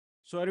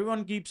So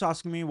everyone keeps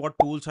asking me what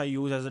tools I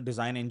use as a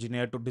design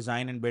engineer to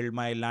design and build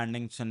my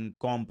landings and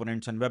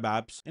components and web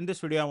apps. In this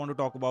video, I want to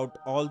talk about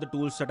all the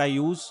tools that I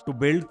use to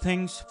build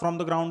things from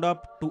the ground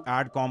up, to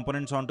add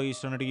components onto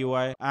Shadcn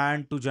UI,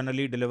 and to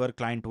generally deliver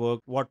client work,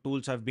 what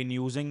tools I've been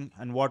using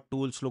and what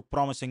tools look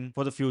promising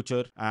for the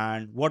future,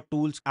 and what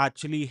tools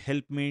actually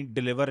help me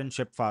deliver and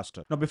ship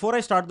faster. Now, before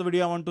I start the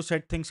video, I want to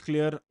set things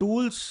clear.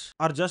 Tools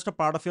are just a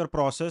part of your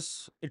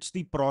process. It's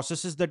the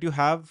processes that you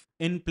have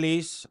in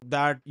place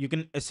that you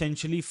can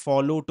essentially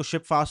follow to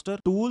ship faster.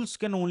 Tools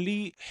can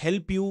only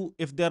help you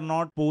if they're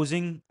not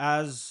posing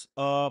as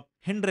a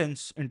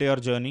hindrance into your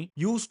journey.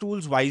 Use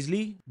tools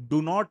wisely.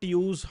 Do not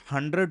use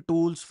 100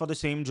 tools for the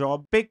same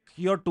job. Pick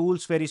your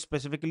tools very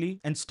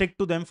specifically and stick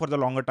to them for the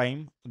longer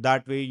time.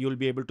 That way you'll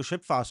be able to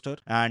ship faster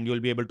and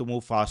you'll be able to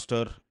move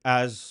faster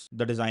as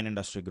the design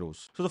industry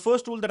grows. So the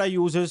first tool that I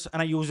use is,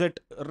 and I use it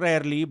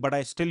rarely, but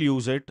I still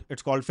use it.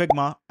 It's called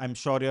Figma. I'm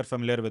sure you're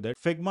familiar with it.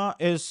 Figma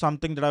is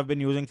something that I've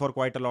been using for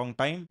quite a long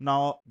time.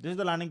 Now, this is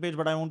the landing page,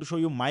 but I want to show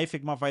you my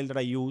Figma file that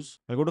I use.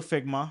 I'll go to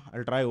Figma.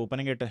 I'll try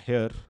opening it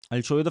here.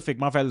 I'll show you the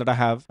Figma file that I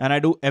have, and I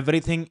do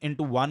everything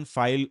into one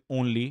file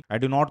only. I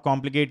do not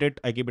complicate it.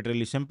 I keep it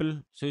really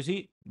simple. So you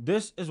see,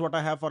 this is what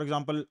I have. For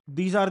example,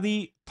 these are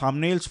the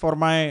thumbnails for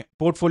my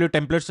portfolio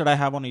templates that I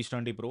have on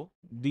Shadcn Pro.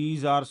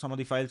 These are some of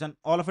the files, and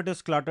all of it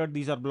is cluttered.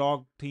 These are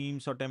blog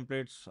themes or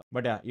templates,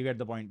 but yeah, you get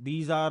the point.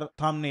 These are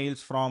thumbnails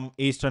from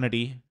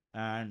Shadcn.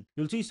 And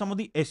you'll see some of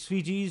the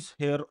SVGs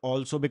here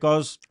also,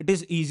 because it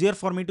is easier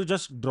for me to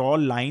just draw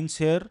lines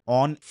here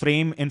on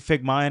frame in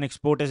Figma and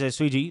export as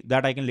SVG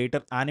that I can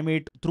later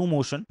animate through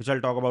motion, which I'll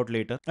talk about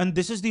later. And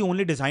this is the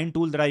only design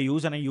tool that I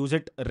use, and I use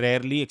it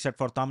rarely except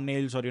for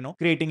thumbnails or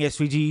creating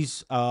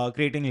SVGs,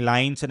 creating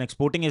lines and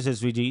exporting as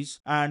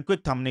SVGs, and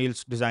quick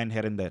thumbnails design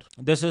here and there.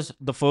 This is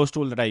the first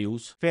tool that I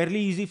use.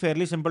 Fairly easy,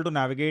 fairly simple to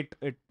navigate.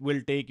 It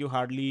will take you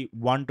hardly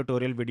one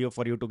tutorial video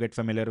for you to get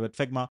familiar with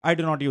Figma. I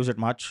do not use it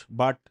much,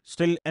 but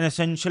still an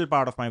essential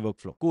part of my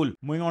workflow. Cool.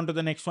 Moving on to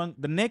the next one.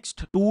 The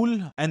next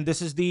tool, and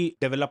this is the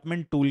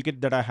development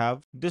toolkit that I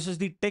have. This is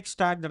the tech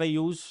stack that I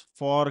use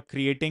for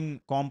creating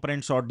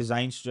components or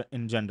designs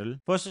in general.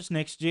 First is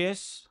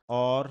Next.js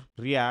or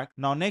React.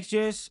 Now,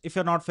 Next.js, if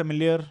you're not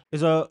familiar,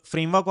 is a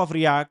framework of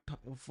React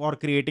for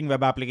creating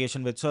web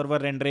application with server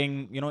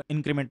rendering,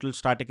 incremental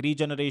static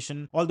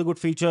regeneration, all the good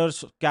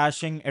features,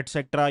 caching,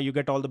 etc. You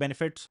get all the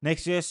benefits.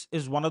 Next.js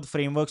is one of the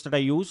frameworks that I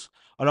use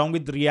along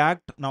with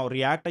React. Now,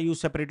 React I use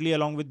separately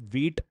along with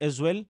Vite as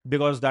well,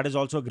 because that is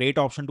also a great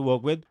option to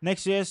work with.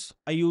 Next.js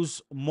I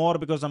use more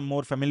because I'm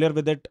more familiar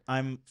with it.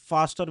 I'm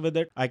faster with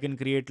it. I can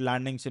create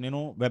landings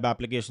and web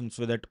applications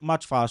with it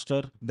much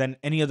faster than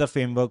any other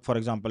framework, for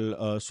example,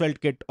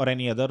 Shadcn or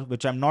any other,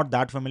 which I'm not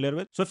that familiar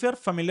with. So if you're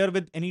familiar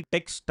with any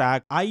tech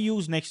stack, I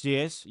use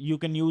Next.js. You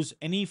can use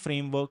any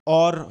framework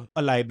or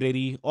a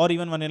library or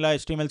even vanilla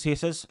HTML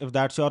CSS if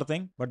that's your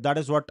thing, but that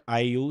is what I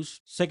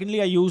use.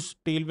 Secondly, I use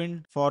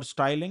Tailwind for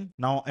styling.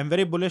 Now, I'm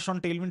very bullish on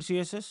Tailwind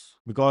CSS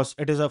because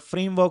it is a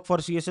framework for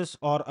CSS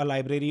or a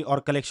library or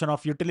collection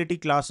of utility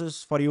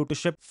classes for you to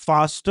ship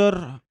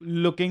faster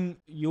looking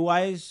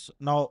UIs.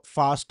 Now,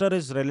 faster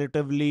is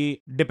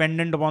relatively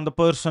dependent upon the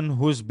person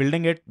who is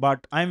building it,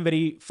 but I'm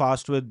very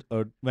fast with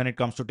when it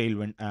comes to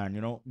Tailwind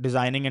and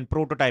designing and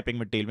prototyping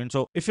with Tailwind.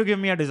 So if you give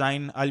me a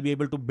design, I'll be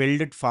able to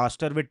build it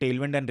faster with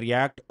Tailwind and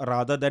React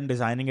rather than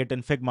designing it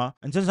in Figma.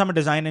 And since I'm a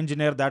design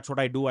engineer, that's what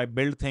I do. I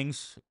build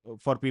things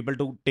for people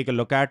to take a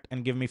look at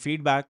and give me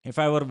feedback. If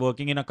I were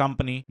working in a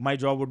company, my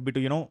job would be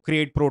to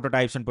create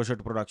prototypes and push it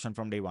to production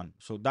from day one.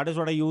 So that is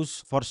what I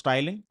use for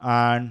styling.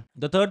 And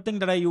the third thing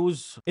that I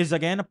use is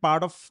again a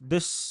part of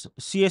this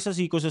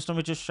CSS ecosystem,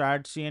 which is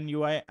Shadcn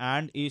UI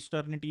and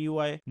Shadcn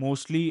UI,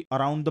 mostly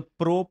around the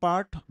pro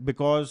part,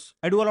 because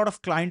I do a lot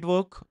of client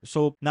work.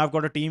 So now I've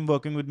got a team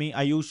working with me.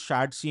 I use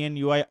Shadcn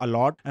UI a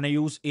lot, and I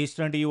use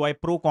Shadcn UI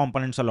pro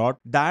components a lot.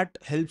 That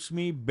helps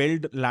me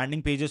build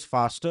landing pages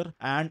faster.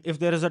 And if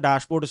there is a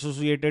dashboard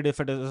associated, if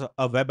it is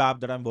a web app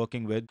that I'm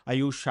working with, I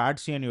use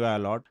Shadcn UI a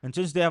lot. And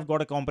since they have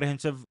got a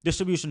comprehensive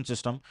distribution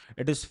system,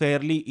 it is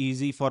fairly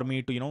easy for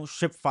me to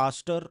ship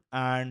faster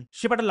and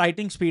ship at a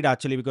lightning speed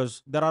actually,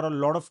 because there are a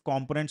lot of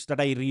components that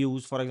I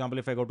reuse. For example,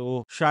 if I go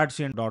to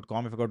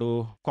shadcn.com, if I go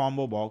to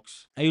combo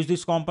box, I use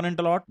this component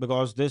a lot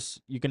because this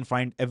you can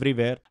find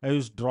everywhere. I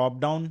use drop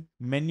down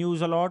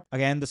menus a lot.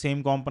 Again, the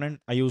same component.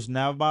 I use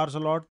nav bars a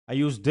lot. I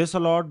use this a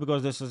lot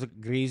because this is a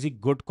crazy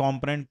good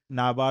component.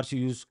 Nav bars you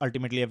use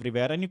ultimately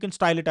everywhere, and you can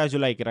style it as you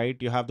like, right?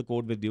 You have the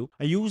code with you.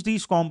 I use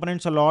these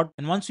components a lot,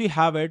 and once we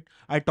have it,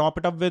 I top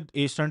it up with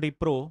Shadcn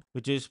Pro,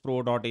 which is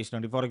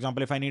pro.shadcn. For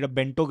example, if I need a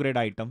bento grid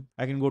item,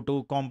 I can go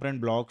to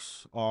component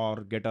blocks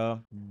or get a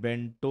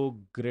bento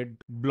grid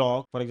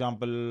block, for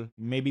example,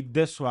 maybe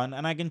this one,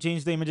 and I can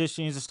change the images,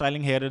 change the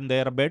styling here and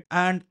there a bit,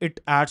 and it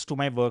adds to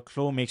my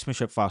workflow, makes me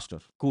ship faster.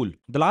 Cool.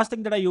 The last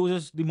thing that I use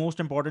is the most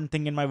important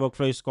thing in my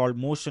workflow, is called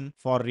Motion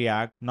for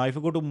React. Now, if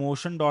you go to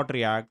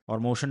motion.react or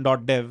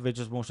motion.dev, which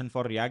is Motion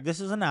for React, this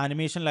is an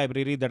animation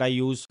library that I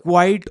use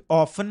quite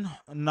often.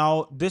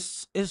 Now,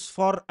 this is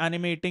for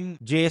animating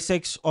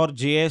JSX or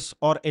JS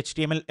or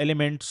HTML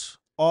elements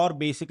or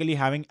basically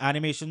having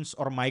animations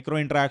or micro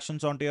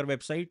interactions onto your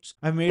websites.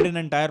 I've made an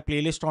entire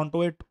playlist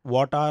onto it.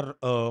 What are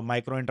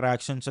micro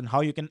interactions and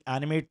how you can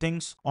animate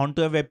things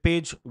onto a web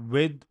page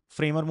with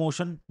Framer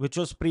motion, which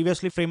was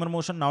previously Framer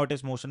motion. Now it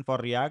is motion for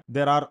React.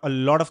 There are a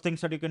lot of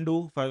things that you can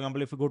do. For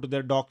example, if you go to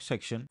their doc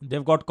section,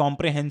 they've got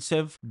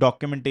comprehensive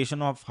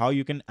documentation of how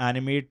you can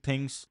animate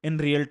things in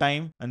real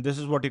time. And this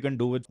is what you can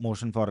do with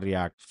motion for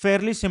React.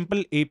 Fairly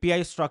simple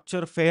API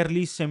structure,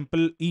 fairly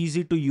simple,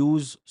 easy to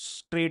use.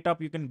 Straight up,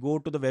 you can go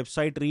to the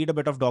website, read a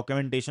bit of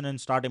documentation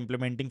and start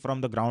implementing from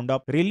the ground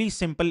up. Really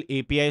simple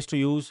APIs to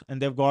use. And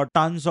they've got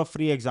tons of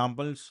free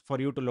examples for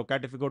you to look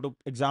at. If you go to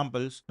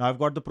examples, now I've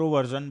got the pro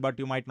version, but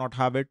you might not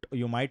have it.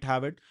 You might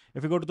have it.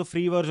 If you go to the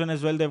free version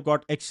as well, they've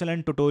got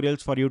excellent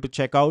tutorials for you to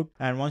check out.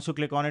 And once you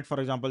click on it, for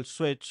example,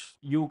 switch,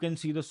 you can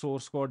see the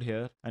source code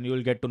here and you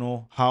will get to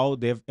know how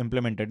they've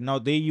implemented. Now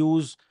they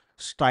use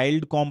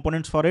styled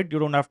components for it. You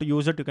don't have to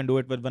use it. You can do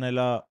it with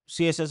vanilla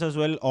CSS as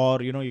well,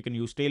 or you can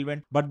use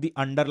Tailwind, but the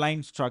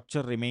underlying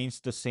structure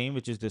remains the same,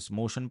 which is this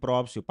motion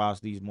props. You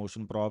pass these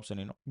motion props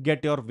and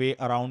get your way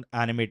around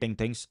animating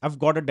things. I've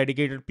got a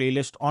dedicated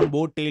playlist on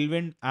both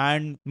Tailwind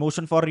and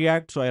motion for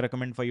React, so I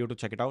recommend for you to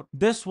check it out.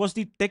 This was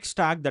the tech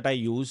stack that I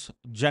use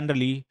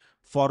generally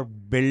for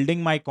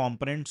building my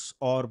components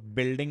or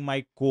building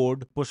my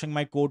code, pushing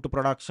my code to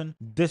production.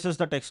 This is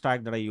the tech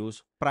stack that I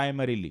use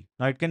primarily.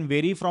 Now it can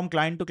vary from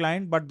client to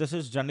client, but this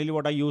is generally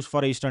what I use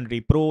for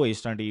Shadcn Pro,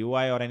 Shadcn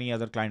UI, or any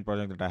other client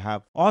project that I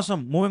have.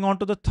 Awesome. Moving on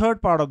to the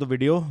third part of the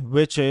video,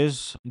 which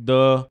is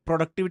the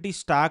productivity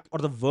stack or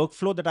the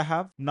workflow that I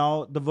have.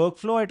 Now the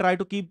workflow I try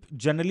to keep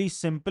generally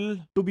simple.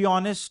 To be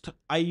honest,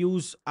 I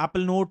use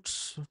Apple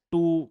Notes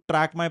to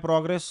track my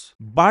progress,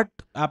 but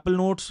Apple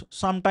Notes,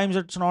 sometimes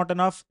it's not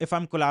enough. If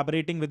I'm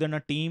collaborating within a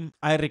team,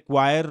 I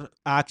require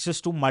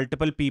access to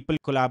multiple people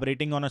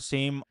collaborating on a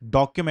same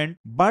document.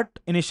 But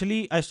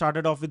initially I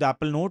started off with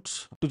Apple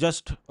Notes to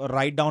just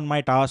write down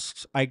my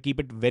tasks. I keep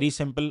it very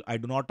simple. I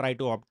do not try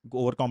to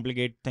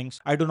overcomplicate things.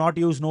 I do not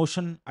use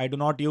Notion. I do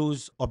not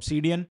use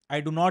Obsidian. I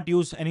do not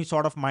use any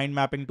sort of mind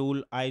mapping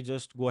tool. I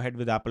just go ahead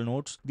with Apple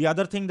Notes. The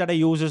other thing that I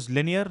use is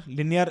Linear.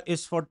 Linear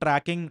is for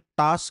tracking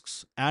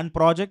tasks and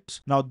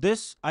projects. Now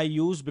this I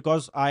use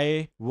because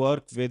I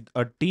work with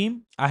a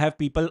team. I have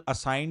people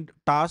assigned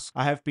tasks.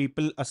 I have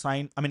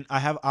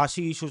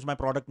Ashish, who's my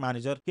product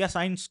manager. He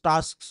assigns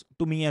tasks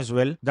to me as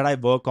well that I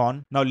work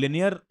on. Now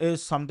Linear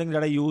is something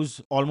that I use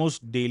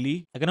almost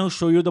daily. I can now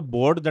show you the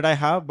board that I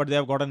have, but they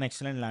have got an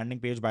excellent landing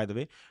page, by the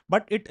way.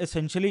 But it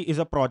essentially is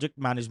a project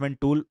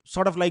management tool,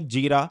 sort of like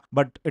Jira,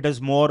 but it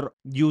is more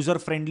user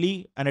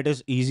friendly and it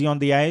is easy on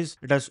the eyes.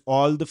 It has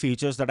all the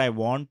features that I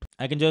want.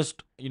 I can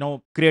just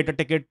create a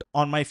ticket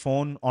on my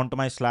phone onto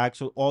my Slack.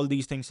 So all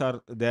these things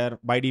are there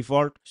by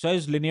default. So I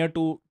use Linear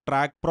to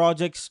track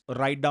projects,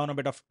 write down a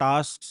bit of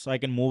tasks. So I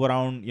can move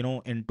around,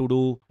 in to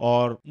do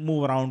or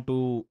move around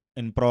to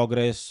in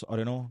progress,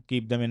 or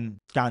keep them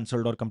in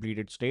cancelled or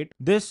completed state.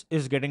 This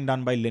is getting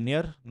done by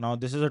Linear. Now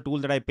this is a tool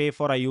that I pay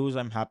for, I use,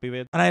 I'm happy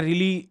with, and I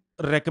really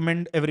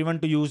recommend everyone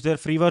to use their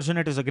free version.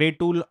 It is a great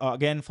tool,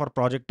 again, for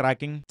project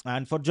tracking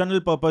and for general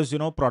purpose,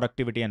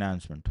 productivity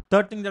enhancement.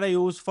 Third thing that I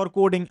use for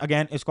coding,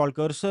 again, is called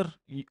Cursor,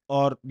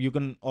 or you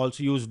can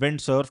also use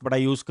Windsurf, but I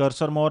use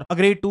Cursor more. A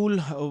great tool.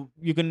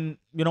 You can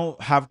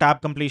have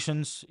tab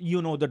completions.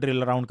 The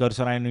drill around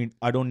Cursor.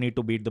 I don't need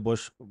to beat the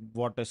bush.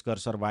 What is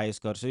Cursor? Why is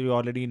Cursor? You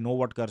already know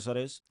what Cursor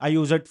is. I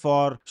use it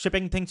for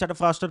shipping things at a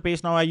faster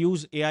pace. Now I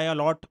use AI a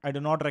lot. I do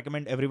not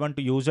recommend everyone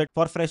to use it,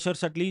 for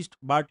freshers at least,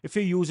 but if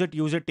you use it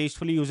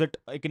tastefully, use it.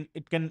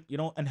 It can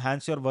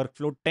enhance your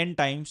workflow 10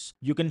 times.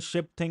 You can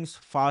ship things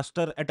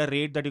faster at a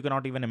rate that you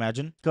cannot even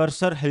imagine.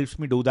 Cursor helps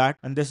me do that,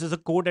 and this is a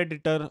code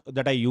editor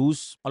that I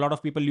use. A lot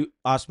of people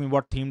ask me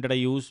what theme did I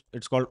use.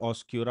 It's called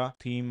Oscura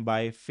theme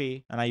by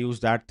Faye, and I use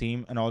that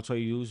theme, and also I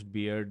use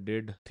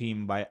Bearded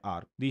theme by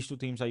Arc. These two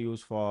themes I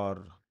use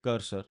for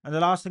Cursor. And the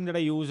last thing that I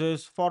use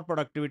is for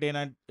productivity,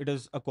 and it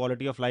is a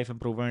quality of life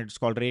improvement. It's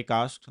called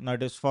Raycast. Now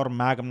it is for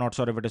Mac. I'm not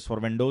sure if it is for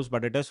Windows,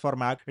 but it is for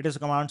Mac. It is a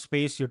command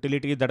space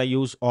utility that I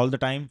use all the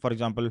time. For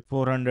example,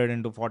 400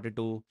 into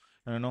 42.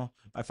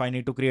 If I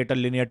need to create a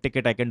linear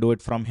ticket, I can do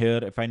it from here.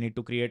 If I need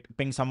to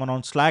ping someone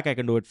on Slack, I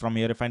can do it from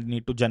here. If I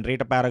need to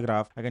generate a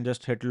paragraph, I can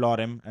just hit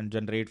lorem and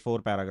generate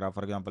 4 paragraphs.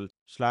 For example,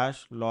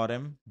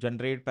 /lorem,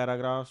 generate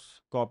paragraphs,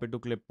 copy to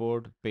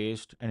clipboard,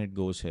 paste, and it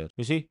goes here.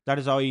 You see, that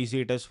is how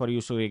easy it is for you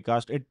to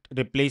Raycast. It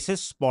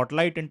replaces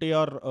Spotlight into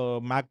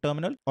your Mac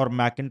terminal or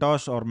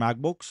Macintosh or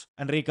MacBooks,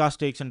 and Raycast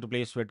takes into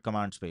place with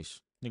command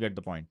space. You get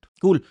the point.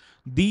 Cool.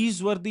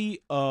 These were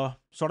the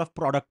sort of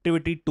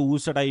productivity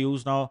tools that I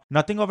use. Now,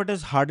 nothing of it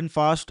is hard and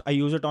fast. I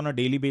use it on a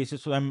daily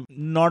basis, so I'm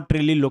not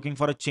really looking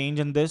for a change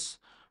in this.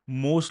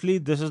 Mostly,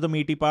 this is the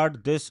meaty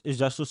part. This is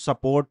just to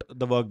support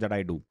the work that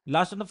I do.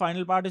 Last and the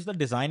final part is the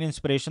design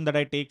inspiration that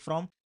I take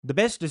from. The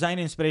best design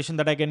inspiration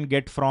that I can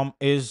get from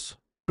is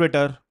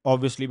Twitter,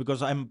 obviously,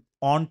 because I'm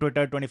on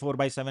Twitter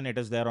 24/7. It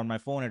is there on my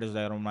phone, it is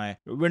there on my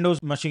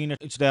Windows machine,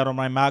 it's there on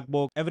my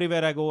MacBook.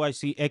 Everywhere I go, I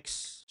see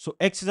X. So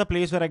X is a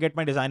place where I get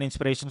my design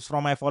inspirations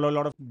from. I follow a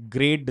lot of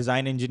great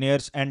design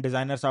engineers and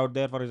designers out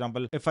there. For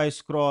example, if I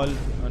scroll,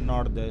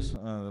 not this,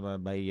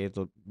 भाई ये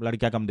तो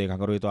लड़कियां कम देखा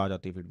करो, ये तो आ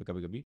जाती है फीड पे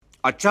कभी-कभी.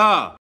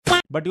 अच्छा.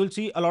 But you'll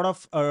see a lot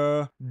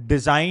of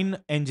design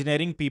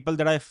engineering people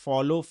that I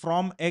follow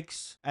from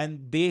X,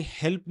 and they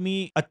help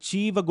me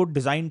achieve a good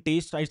design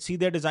taste. I see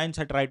their designs,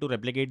 I try to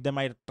replicate them,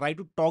 I try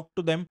to talk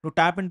to them, to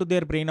tap into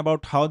their brain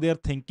about how they're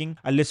thinking.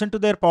 I listen to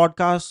their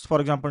podcasts, for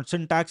example,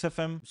 Syntax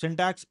FM.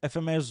 Syntax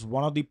FM is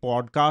one of the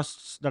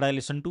podcasts that I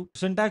listen to.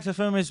 Syntax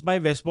FM is by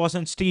Wes Boss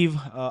and Steve.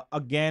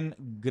 Again,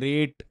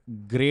 great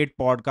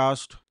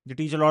podcast. They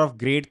teach a lot of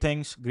great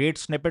things, great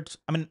snippets.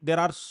 I mean, there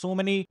are so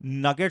many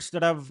nuggets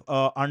that I've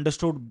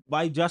understood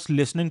by just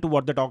listening to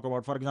what they talk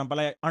about. For example,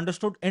 I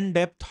understood in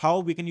depth how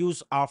we can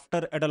use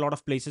after at a lot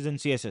of places in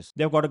CSS.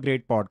 They've got a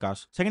great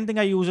podcast. Second thing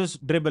I use is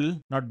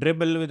Dribble. Now,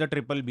 Dribble with a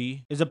triple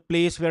B is a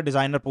place where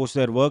designer posts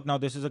their work. Now,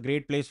 this is a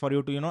great place for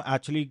you to,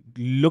 actually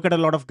look at a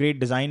lot of great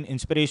design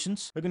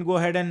inspirations. You can go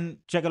ahead and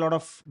check a lot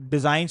of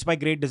designs by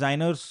great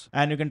designers,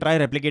 and you can try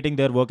replicating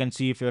their work and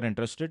see if you're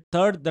interested.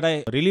 Third that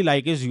I really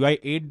like is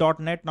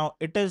UI8.net. Now,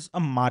 it is a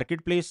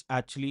marketplace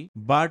actually,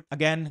 but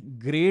again,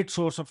 great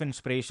source of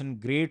inspiration,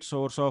 great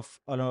source of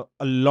a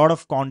lot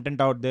of content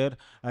out there.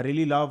 I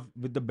really love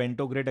with the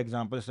bento grid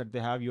examples that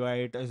they have.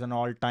 UI8 is an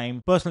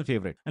all-time personal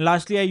favorite. And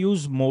lastly, I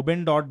use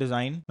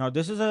mobin.design. Now,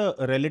 this is a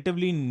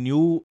relatively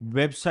new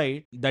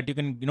website that you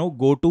can,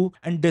 go to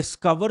and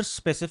discover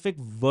specific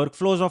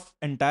workflows of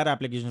entire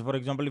applications. For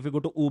example, if you go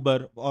to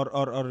Uber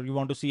or you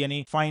want to see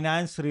any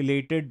finance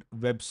related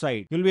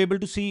website, you'll be able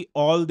to see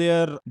all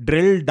their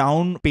drill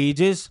down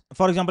pages.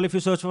 For example, if you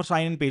search for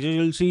sign-in pages,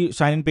 you'll see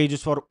sign-in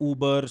pages for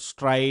Uber,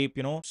 Stripe,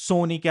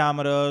 Sony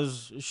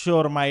cameras,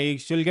 Shure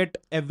mics. You'll get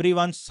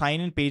everyone's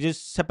sign-in pages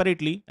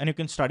separately, and you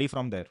can study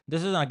from there.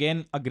 This is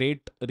again a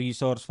great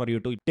resource for you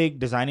to take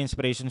design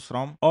inspirations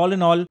from. All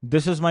in all,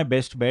 this is my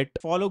best bet.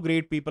 Follow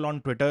great people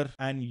on Twitter,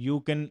 and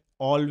you can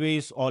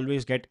always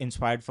get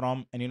inspired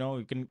from, and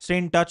you can stay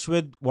in touch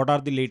with what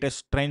are the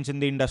latest trends in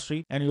the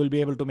industry, and you'll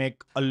be able to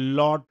make a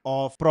lot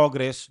of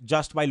progress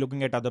just by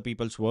looking at other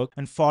people's work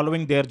and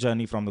following their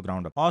journey from the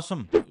ground up.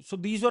 Awesome. So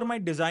these are my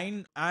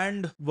design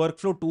and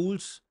workflow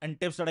tools and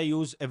tips that I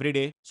use every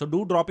day. So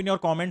do drop in your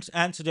comments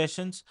and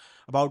suggestions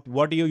about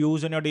what you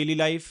use in your daily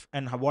life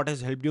and what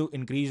has helped you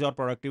increase your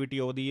productivity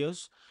over the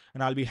years,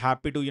 and I'll be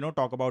happy to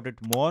talk about it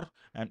more,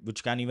 and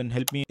which can even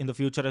help me in the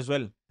future as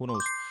well, who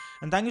knows.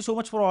 And thank you so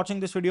much for watching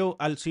this video.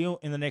 I'll see you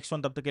in the next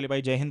one. तब तक के लिए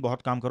भाई जय हिंद.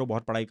 बहुत काम करो,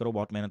 बहुत पढ़ाई करो,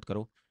 बहुत मेहनत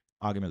करो.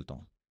 आगे मिलता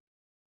हूँ.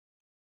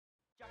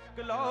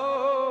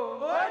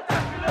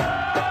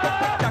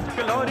 चक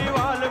लो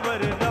रिवाल.